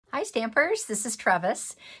Hi Stampers, this is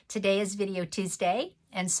Trevis. Today is Video Tuesday,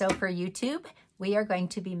 and so for YouTube, we are going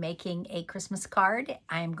to be making a Christmas card.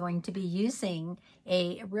 I am going to be using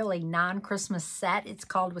a really non-Christmas set. It's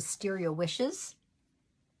called Wisteria Wishes.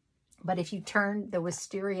 But if you turn the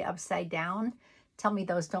wisteria upside down, tell me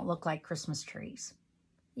those don't look like Christmas trees.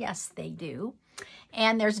 Yes, they do.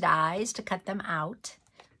 And there's dies to cut them out,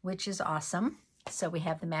 which is awesome. So we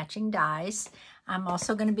have the matching dies. I'm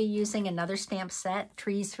also going to be using another stamp set,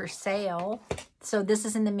 Trees for Sale. So this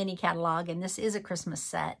is in the mini catalog, and this is a Christmas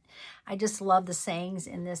set. I just love the sayings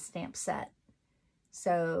in this stamp set.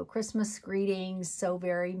 So Christmas greetings, so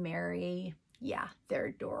very merry. Yeah, they're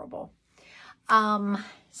adorable.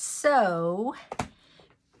 So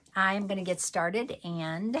I'm going to get started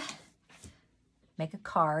and make a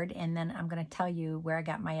card, and then I'm going to tell you where I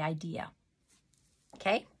got my idea.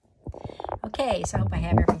 Okay? Okay, so I hope I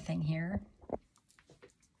have everything here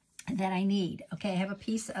that I need. Okay, I have a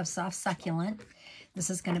piece of soft succulent. This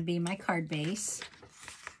is going to be my card base.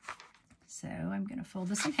 So I'm going to fold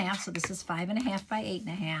this in half. So this is 5.5 by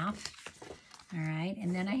 8.5. All right,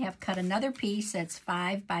 and then I have cut another piece that's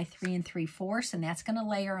 5 by 3 3/4, and that's going to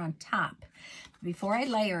layer on top. Before I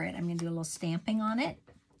layer it, I'm going to do a little stamping on it.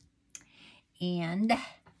 And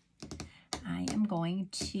I am going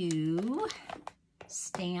to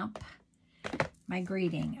stamp my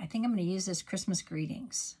greeting. I think I'm going to use this Christmas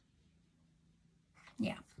greetings.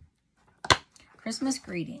 Yeah, Christmas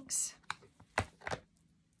greetings.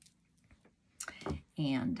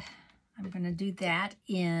 And I'm going to do that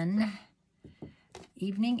in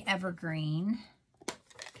Evening Evergreen.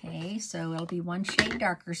 Okay, so it'll be one shade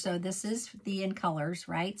darker. So this is the in colors,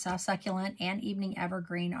 right? Soft Succulent and Evening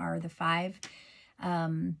Evergreen are the five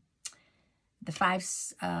in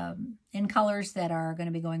colors that are going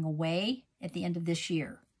to be going away at the end of this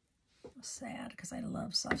year. Sad, because I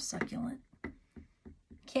love Soft Succulent.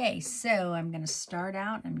 Okay, so I'm going to start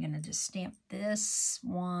out. I'm going to just stamp this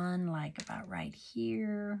one like about right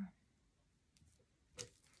here.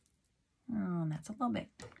 Oh, that's a little bit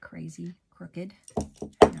crazy, crooked.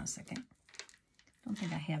 Hang on a second. I don't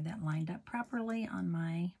think I have that lined up properly on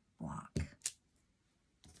my block.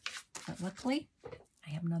 But luckily,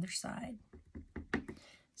 I have another side.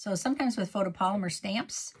 So sometimes with photopolymer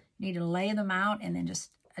stamps, you need to lay them out and then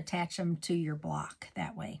just attach them to your block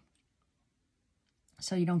that way.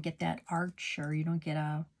 So you don't get that arch, or you don't get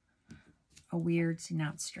a weird, see,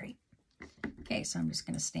 not straight. Okay, so I'm just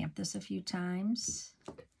going to stamp this a few times.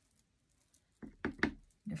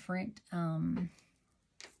 Different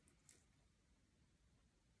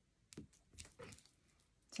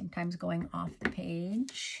sometimes going off the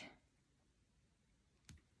page.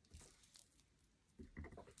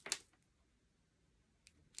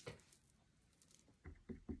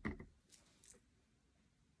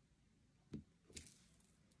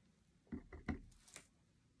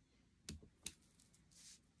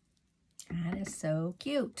 That is so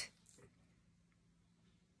cute.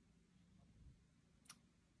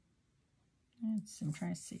 I'm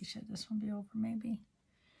trying to see, should this one be over maybe?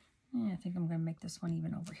 Yeah, I think I'm going to make this one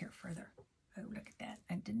even over here further. Oh, look at that.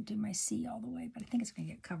 I didn't do my C all the way, but I think it's going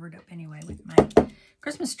to get covered up anyway with my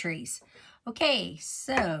Christmas trees. Okay,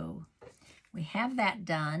 so we have that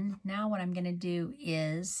done. Now what I'm going to do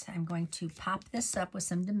is I'm going to pop this up with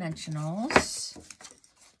some dimensionals.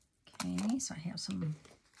 Okay, so I have some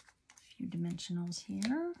few dimensionals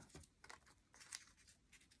here.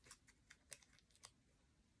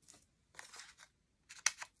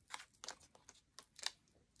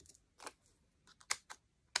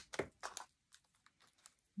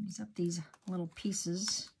 Use up these little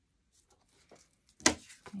pieces. Okay,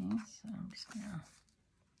 so I'm just gonna,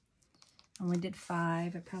 I only did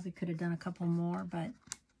 5. I probably could have done a couple more, but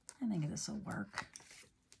I think this will work.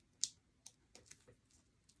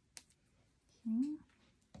 Okay.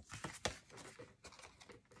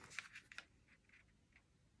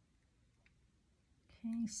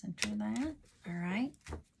 Okay, center that. All right,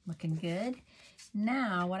 looking good.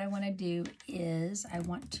 Now what I want to do is I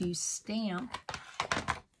want to stamp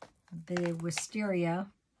the wisteria,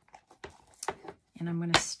 and I'm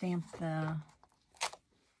going to stamp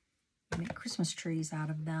make Christmas trees out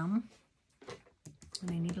of them.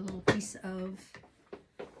 And I need a little piece of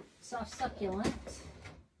soft succulent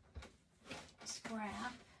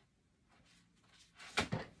scrap.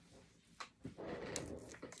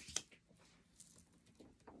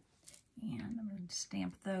 And I'm going to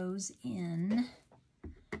stamp those in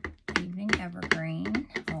Evening Evergreen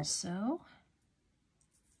also.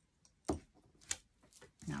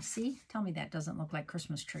 Now see, tell me that doesn't look like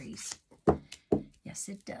Christmas trees. Yes,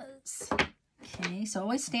 it does. Okay, so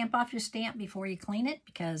always stamp off your stamp before you clean it,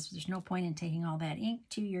 because there's no point in taking all that ink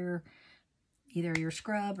to your either your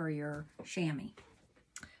scrub or your chamois.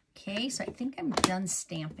 Okay, so I think I'm done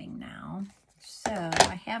stamping now. So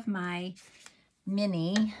I have my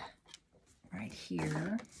mini right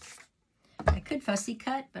here. I could fussy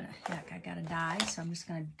cut, but heck, I got a die, so I'm just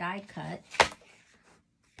going to die cut.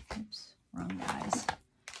 Oops, wrong dies.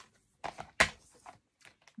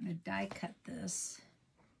 I'm going to die cut this.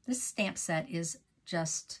 This stamp set is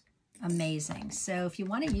just amazing. So if you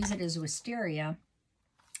want to use it as wisteria,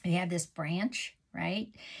 you have this branch, right?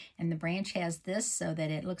 And the branch has this so that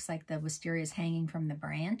it looks like the wisteria is hanging from the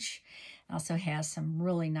branch. It also has some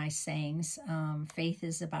really nice sayings. Faith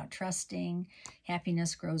is about trusting.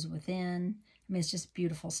 Happiness grows within. I mean, it's just a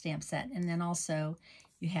beautiful stamp set. And then also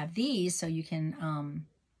you have these so you can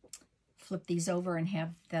flip these over and have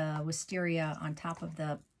the wisteria on top of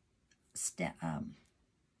the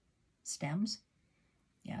stems.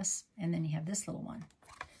 Yes. And then you have this little one.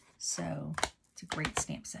 So it's a great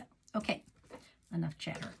stamp set. Okay. Enough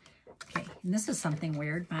chatter. Okay. And this is something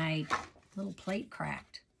weird. My little plate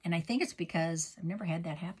cracked. And I think it's because I've never had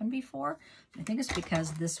that happen before. I think it's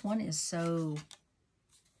because this one is so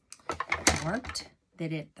warped that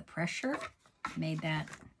the pressure made that,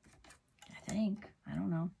 I think, I don't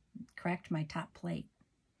know, cracked my top plate.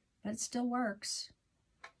 But it still works.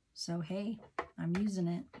 So, hey, I'm using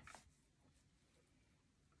it.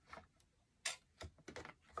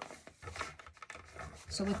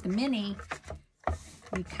 So with the mini,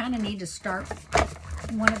 you kind of need to start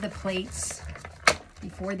one of the plates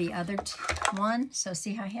before the other one. So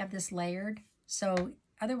see how I have this layered? So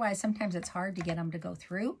otherwise, sometimes it's hard to get them to go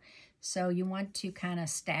through. So you want to kind of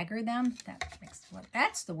stagger them.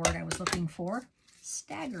 That's the word I was looking for.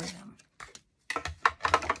 Stagger them.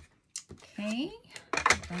 Okay,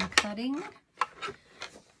 done cutting.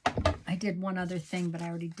 I did one other thing, but I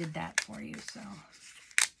already did that for you, so.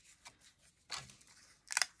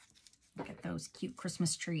 Look at those cute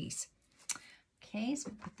Christmas trees. Okay,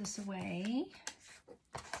 so put this away.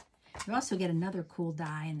 You also get another cool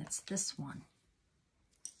die, and it's this one.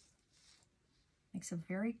 Makes a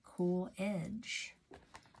very cool edge.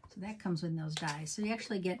 So that comes with those dies. So you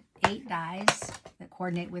actually get 8 dies that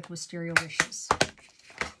coordinate with Wisteria Wishes.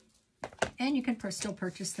 And you can still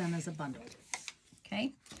purchase them as a bundle.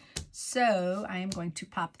 Okay, so I am going to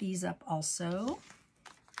pop these up also.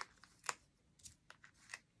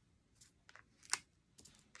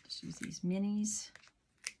 Use these minis.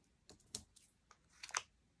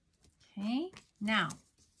 Okay, now,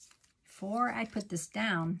 before I put this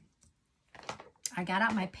down, I got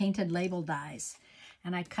out my painted label dies,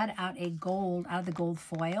 and I cut out a gold, out of the gold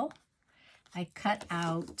foil, I cut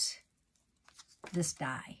out this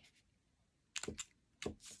die.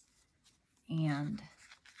 And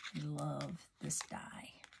I love this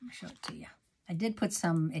die. Let me show it to you. I did put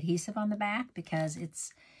some adhesive on the back because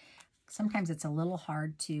sometimes it's a little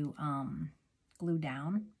hard to glue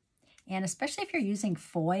down. And especially if you're using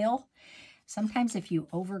foil, sometimes if you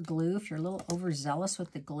over glue, if you're a little overzealous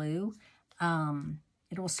with the glue,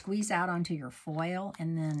 it will squeeze out onto your foil,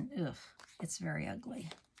 and then, ugh, it's very ugly.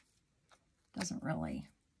 Doesn't really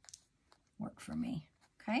work for me,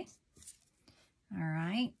 okay? All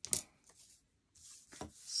right.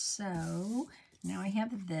 So now I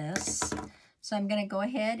have this. So I'm going to go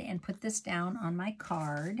ahead and put this down on my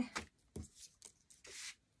card.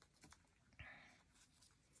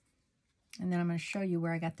 And then I'm going to show you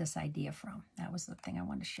where I got this idea from. That was the thing I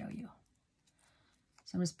wanted to show you.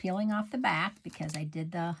 So I'm just peeling off the back because I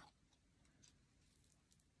did the,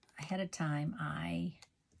 ahead of time, I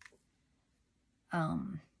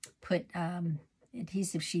put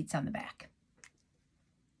adhesive sheets on the back.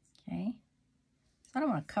 Okay. So I don't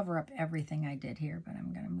want to cover up everything I did here, but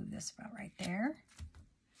I'm going to move this about right there.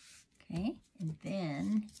 Okay. And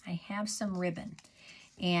then I have some ribbon.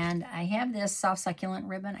 And I have this soft succulent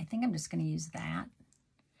ribbon. I think I'm just going to use that.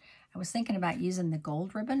 I was thinking about using the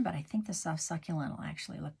gold ribbon, but I think the soft succulent will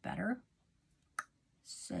actually look better.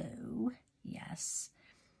 So, yes,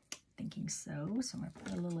 thinking so. So I'm going to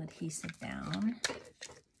put a little adhesive down.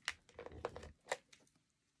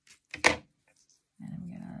 And I'm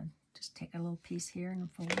going to just take a little piece here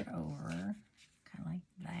and fold it over, kind of like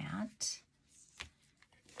that.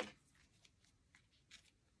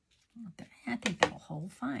 I think that'll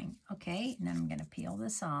hold fine. Okay, and then I'm going to peel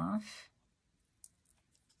this off.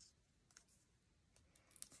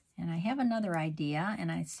 And I have another idea,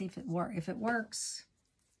 and I see if it works,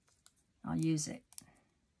 I'll use it.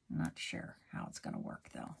 I'm not sure how it's going to work,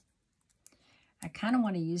 though. I kind of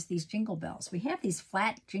want to use these jingle bells. We have these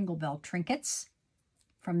flat jingle bell trinkets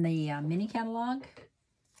from the mini catalog.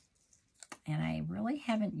 and I really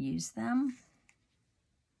haven't used them.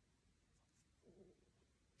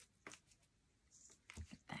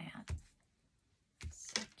 Look at that.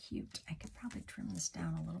 So cute. I could probably trim this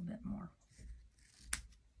down a little bit more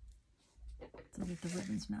so that the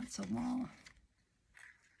ribbon's not so long.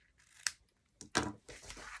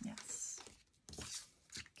 Yes.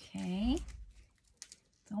 Okay.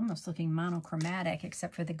 It's almost looking monochromatic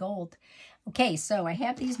except for the gold. Okay, so I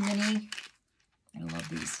have these mini, I love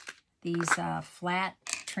these flat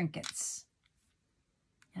trinkets.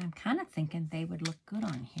 And I'm kind of thinking they would look good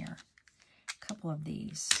on here. A couple of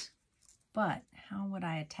these. But how would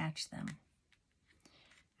I attach them?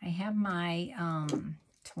 I have my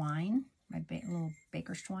twine, my little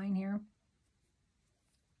baker's twine here.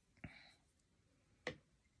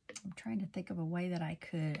 I'm trying to think of a way that I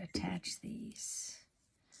could attach these.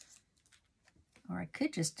 Or I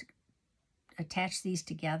could just attach these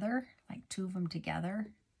together, like two of them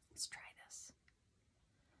together. Let's try this.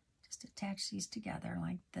 Just attach these together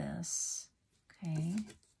like this. Okay.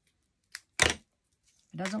 If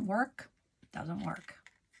it doesn't work, it doesn't work.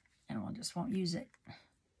 And we'll just won't use it.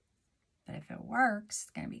 But if it works,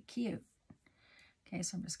 it's going to be cute. Okay,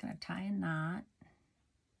 so I'm just going to tie a knot.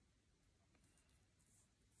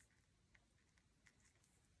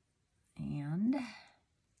 And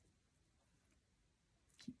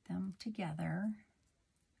keep them together.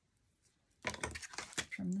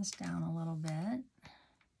 Trim this down a little bit.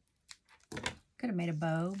 Could have made a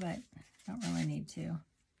bow, but don't really need to.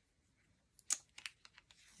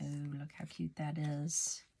 Oh, look how cute that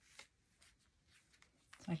is.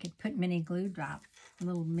 So I could put mini glue dot,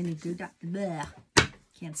 little mini glue dot, bleh,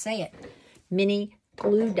 can't say it, mini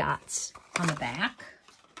glue dots on the back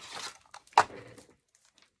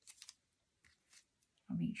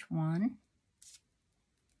of each one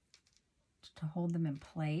to hold them in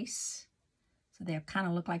place. So they kind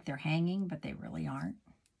of look like they're hanging, but they really aren't.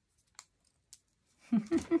 We'll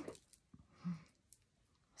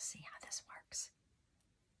see how this works.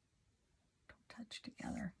 Don't touch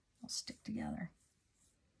together. They'll stick together.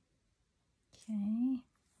 Okay,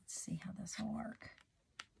 let's see how this will work.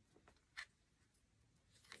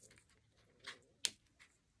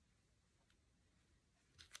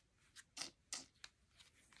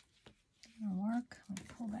 It'll work. Let me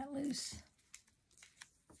pull that loose.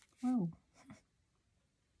 Whoa. I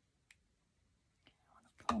want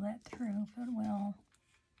to pull that through, but it will.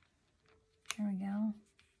 There we go.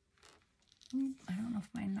 I don't know if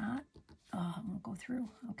my knot, oh, it won't go through.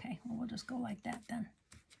 Okay, well, we'll just go like that then.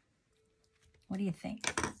 What do you think?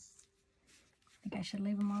 Think I should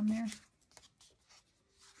leave them on there?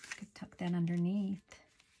 I could tuck that underneath.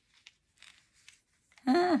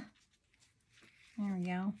 Ah, there we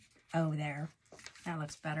go. Oh, there. That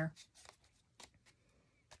looks better.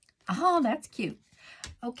 Oh, that's cute.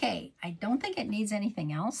 Okay, I don't think it needs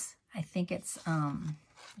anything else. I think it's, the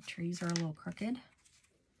trees are a little crooked.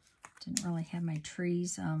 Didn't really have my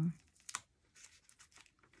trees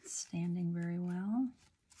standing very well.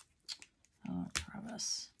 Oh,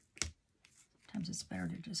 Trevis. Sometimes it's better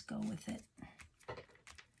to just go with it.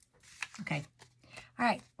 Okay. All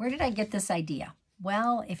right. Where did I get this idea?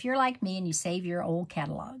 Well, if you're like me and you save your old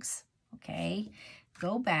catalogs, okay,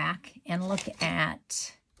 go back and look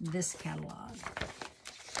at this catalog.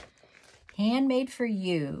 Handmade for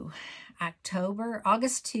You,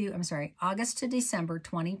 August to December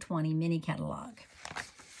 2020 mini catalog.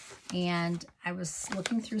 And I was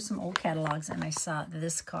looking through some old catalogs and I saw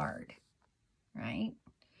this card. Right?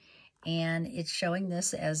 And it's showing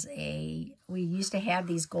this as we used to have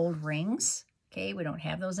these gold rings. Okay, we don't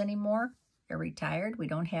have those anymore. They're retired. We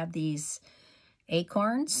don't have these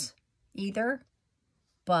acorns either.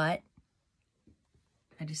 But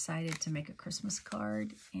I decided to make a Christmas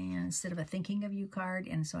card and instead of a thinking of you card,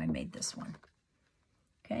 and so I made this one.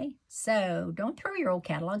 Okay, so don't throw your old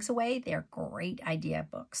catalogs away. They're great idea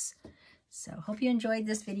books. So hope you enjoyed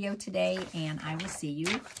this video today, and I will see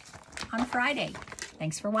you on Friday.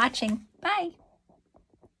 Thanks for watching. Bye.